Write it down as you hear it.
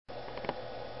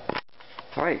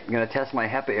Alright, I'm going to test my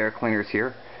HEPA air cleaners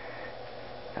here.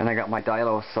 And I got my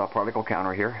Dylos particle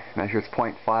counter here. Measures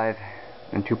 0.5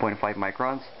 and 2.5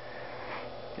 microns.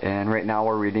 And right now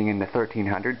we're reading in the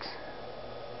 1300s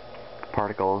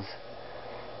particles.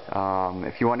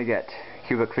 If you want to get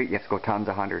cubic feet, you have to go times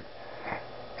 100.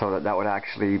 So that would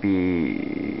actually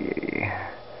be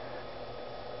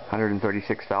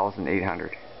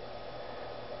 136,800.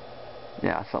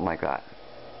 Yeah, something like that.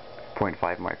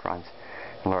 0.5 microns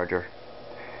larger.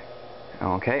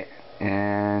 Okay,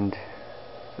 and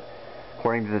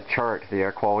according to the chart, the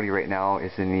air quality right now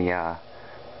is in the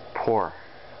poor.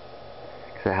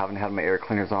 Because I haven't had my air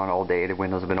cleaners on all day, the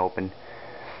windows have been open,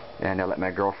 and I let my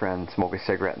girlfriend smoke a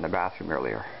cigarette in the bathroom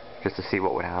earlier, just to see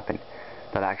what would happen.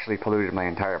 That actually polluted my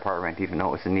entire apartment, even though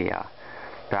it was in the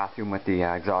bathroom with the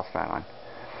exhaust fan on.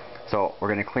 So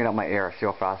we're going to clean up my air, see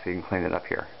how fast we can clean it up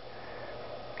here.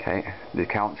 Okay, the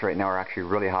counts right now are actually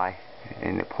really high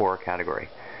in the poor category.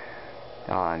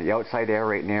 The outside air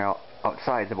right now,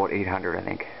 outside is about 800, I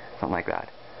think, something like that.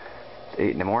 It's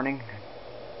 8 in the morning.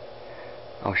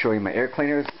 I'll show you my air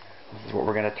cleaners. This is what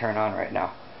we're going to turn on right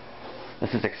now.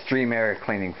 This is extreme air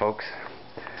cleaning, folks.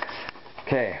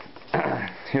 Okay,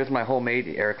 here's my homemade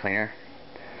air cleaner,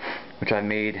 which I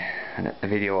made a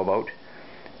video about.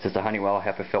 This is a Honeywell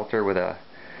HEPA filter with an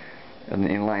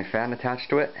inline fan attached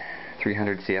to it,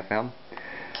 300 CFM.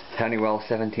 Honeywell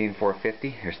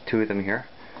 17450. There's two of them here.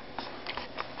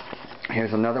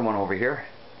 Here's another one over here.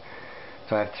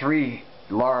 So I have three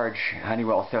large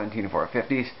Honeywell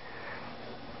 17450s.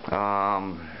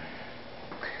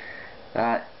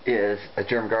 That is a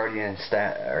Germ Guardian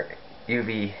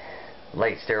UV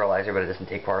light sterilizer, but it doesn't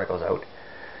take particles out.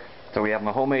 So we have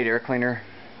my homemade air cleaner,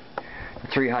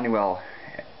 three Honeywell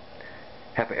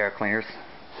HEPA air cleaners.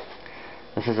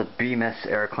 This is a BMS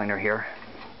air cleaner here.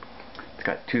 It's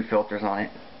got two filters on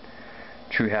it.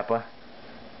 True HEPA.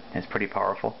 It's pretty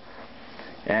powerful.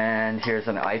 And here's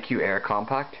an IQ Air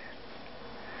Compact.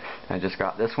 I just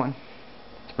got this one.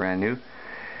 It's brand new.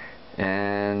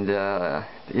 And yeah,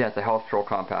 it's a Health Pro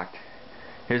Compact.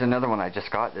 Here's another one I just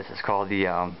got. This is called the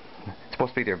it's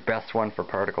supposed to be their best one for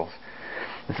particles.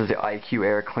 This is the IQ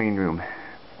Air Clean Room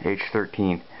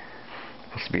H13.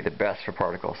 Supposed to be the best for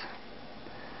particles.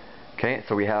 Okay,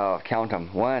 so we have, count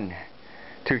them, 1,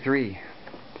 2, 3,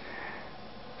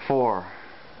 4,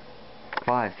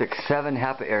 5, 6, 7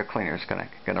 HEPA air cleaners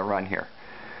gonna run here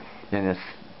in this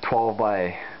 12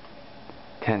 by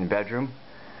 10 bedroom,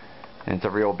 and it's a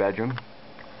real bedroom.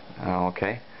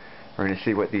 Okay, we're gonna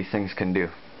see what these things can do.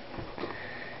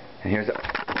 And here's a,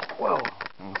 whoa,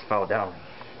 almost fell down.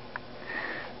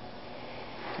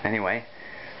 Anyway,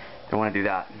 don't want to do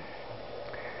that.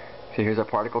 So here's our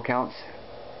particle counts.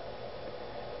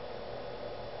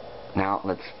 Now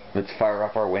let's fire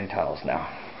up our wind tunnels now.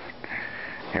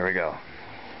 Here we go.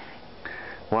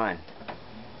 1,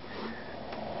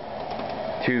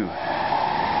 2,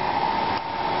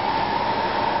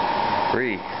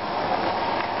 3,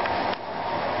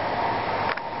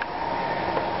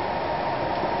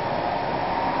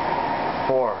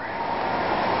 4,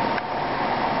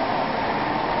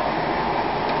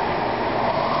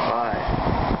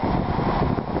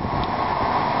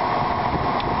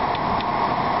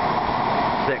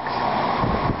 6,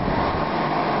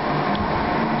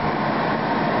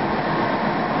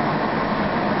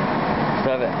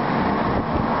 7.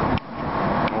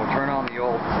 And we'll turn on the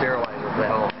old sterilizer for the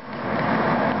hell of it.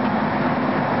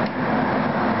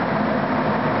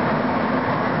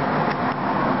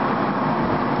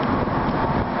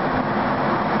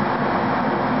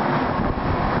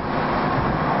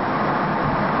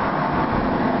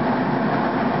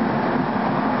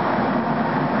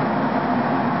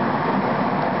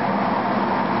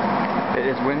 It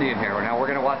is windy in here. Now we're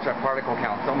going to watch our particle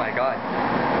counts. Oh my god.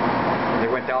 They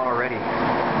went down already.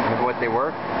 Look what they were.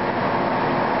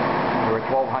 They were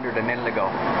 1,200 a minute ago.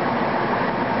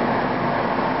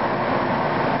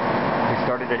 We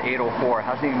started at 8:04.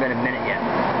 Hasn't even been a minute yet.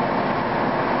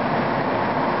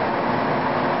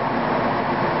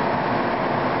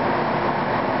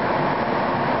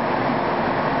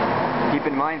 Keep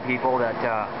in mind, people, that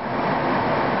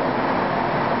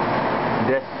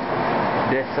this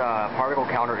particle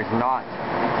counter is not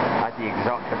at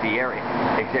the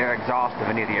air exhaust of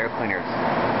any of the air cleaners.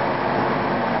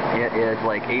 It is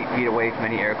like 8 feet away from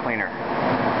any air cleaner.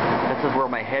 This is where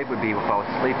my head would be if I was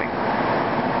sleeping.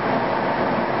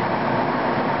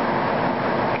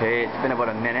 Okay, it's been about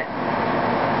a minute.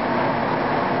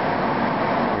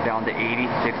 We're down to 80,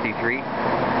 63.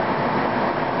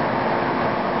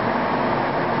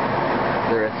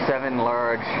 There are 7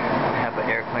 large HEPA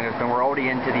air cleaners, and we're already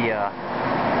into the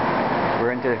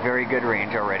We're into the very good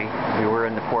range already. We were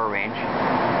in the poor range.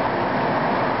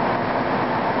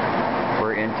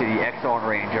 We're into the excellent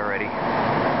range already.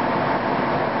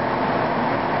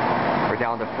 We're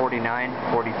down to 49,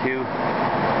 42,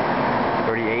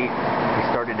 38. We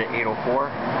started at 804.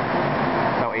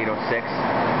 Now 806.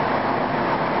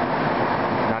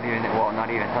 It's not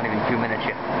even 2 minutes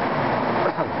yet.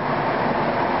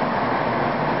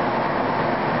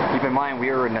 Keep in mind, we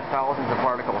were in the thousands of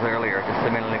particles earlier, just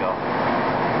a minute ago.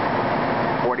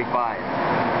 45.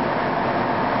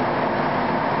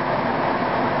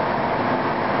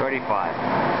 35.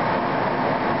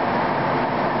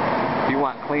 If you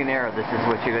want clean air, this is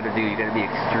what you gotta do. You gotta be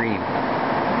extreme.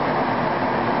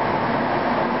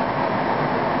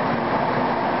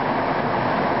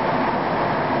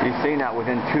 You've seen that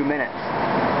within 2 minutes.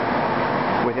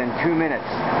 Within 2 minutes,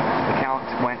 the count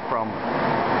went from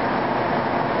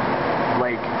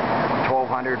like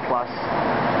 1200 plus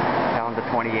down to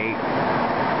 28.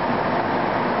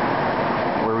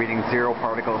 We're reading 0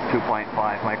 particles, 2.5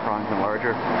 microns and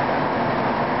larger.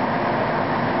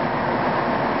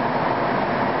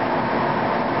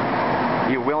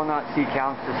 You will not see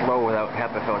counts this low without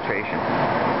HEPA filtration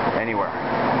anywhere.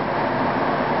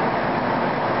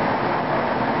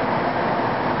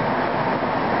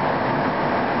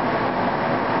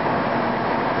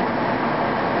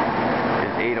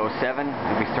 It's 807.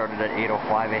 We started at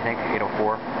 805, I think,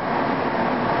 804.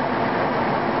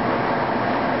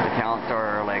 The counts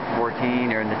are like 14.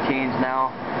 They're in the teens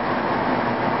now,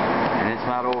 and it's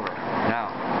not over now.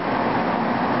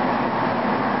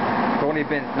 It's only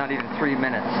been not even 3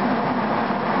 minutes.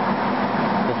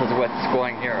 This is what's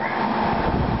going here.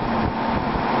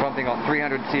 Something on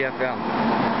 300 CFM.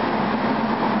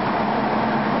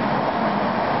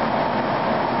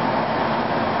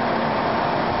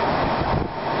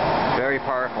 Very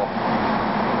powerful.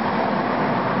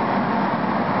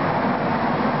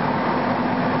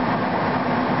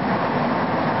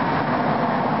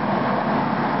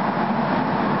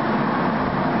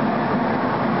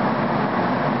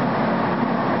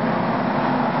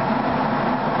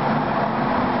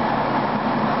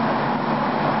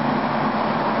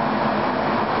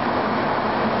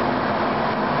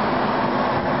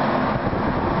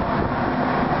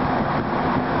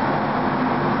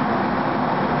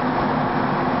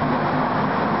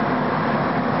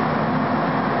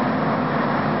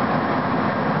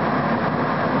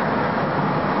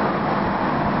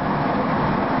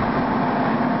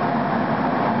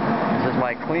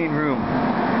 Clean room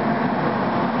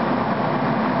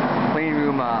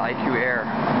IQ air.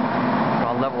 It's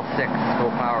on level 6,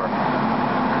 full power.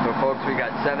 So folks, we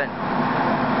got 7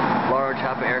 large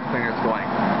HEPA air cleaners going.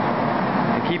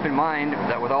 And keep in mind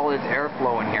that with all this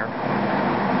airflow in here,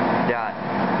 that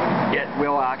it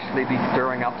will actually be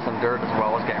stirring up some dirt as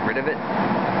well as getting rid of it.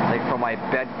 Like from my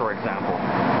bed, for example.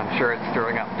 I'm sure it's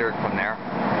stirring up dirt from there.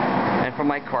 And from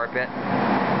my carpet.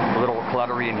 A little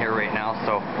cluttery in here right now,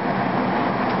 so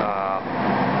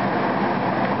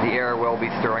the air will be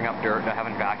stirring up dirt. I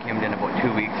haven't vacuumed in about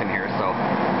 2 weeks in here, so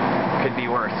could be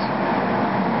worse.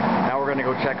 Now we're going to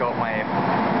go check out my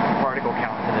particle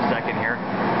counts in a second here.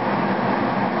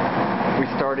 We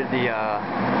started the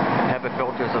HEPA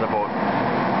filters at about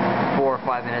 4 or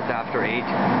 5 minutes after 8,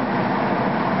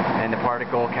 and the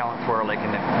particle counts were like in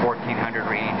the 1400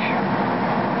 range,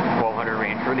 1200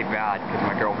 range, really bad because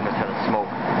my girlfriend just had a smoke.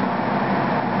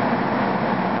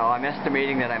 I'm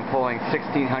estimating that I'm pulling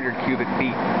 1,600 cubic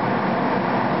feet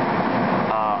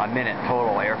a minute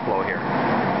total airflow here.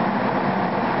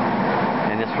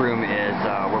 And this room is,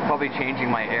 we're probably changing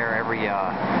my air every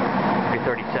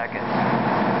 30 seconds.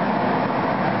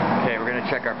 Okay, we're going to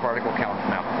check our particle counts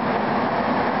now.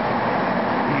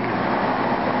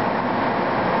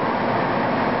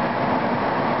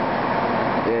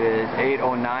 It is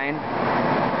 8:09.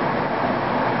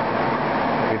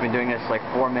 We've been doing this like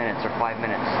 4 minutes or 5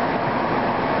 minutes.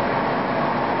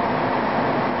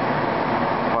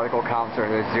 Particle counts are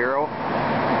 0,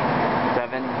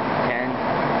 7, 10,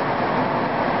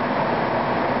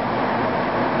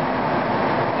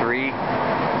 3,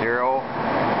 0.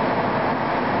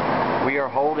 We are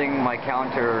holding my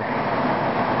counter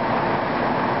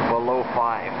below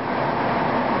 5.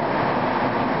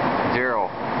 0.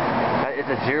 That is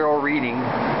a 0 reading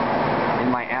in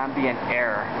my ambient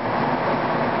air.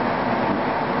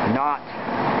 Not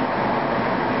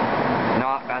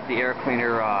at the air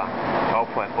cleaner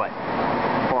output, but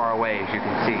far away, as you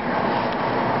can see.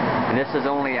 And this is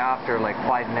only after like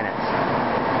 5 minutes.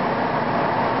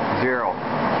 0.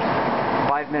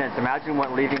 5 minutes. Imagine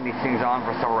what leaving these things on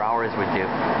for several hours would do.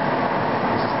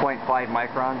 This is 0.5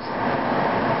 microns.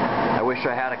 I wish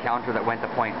I had a counter that went to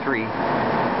 0.3,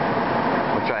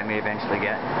 which I may eventually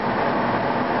get.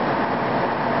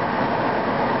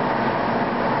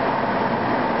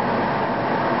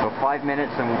 So 5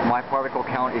 minutes and my particle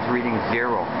count is reading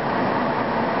 0.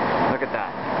 Look at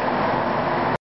that.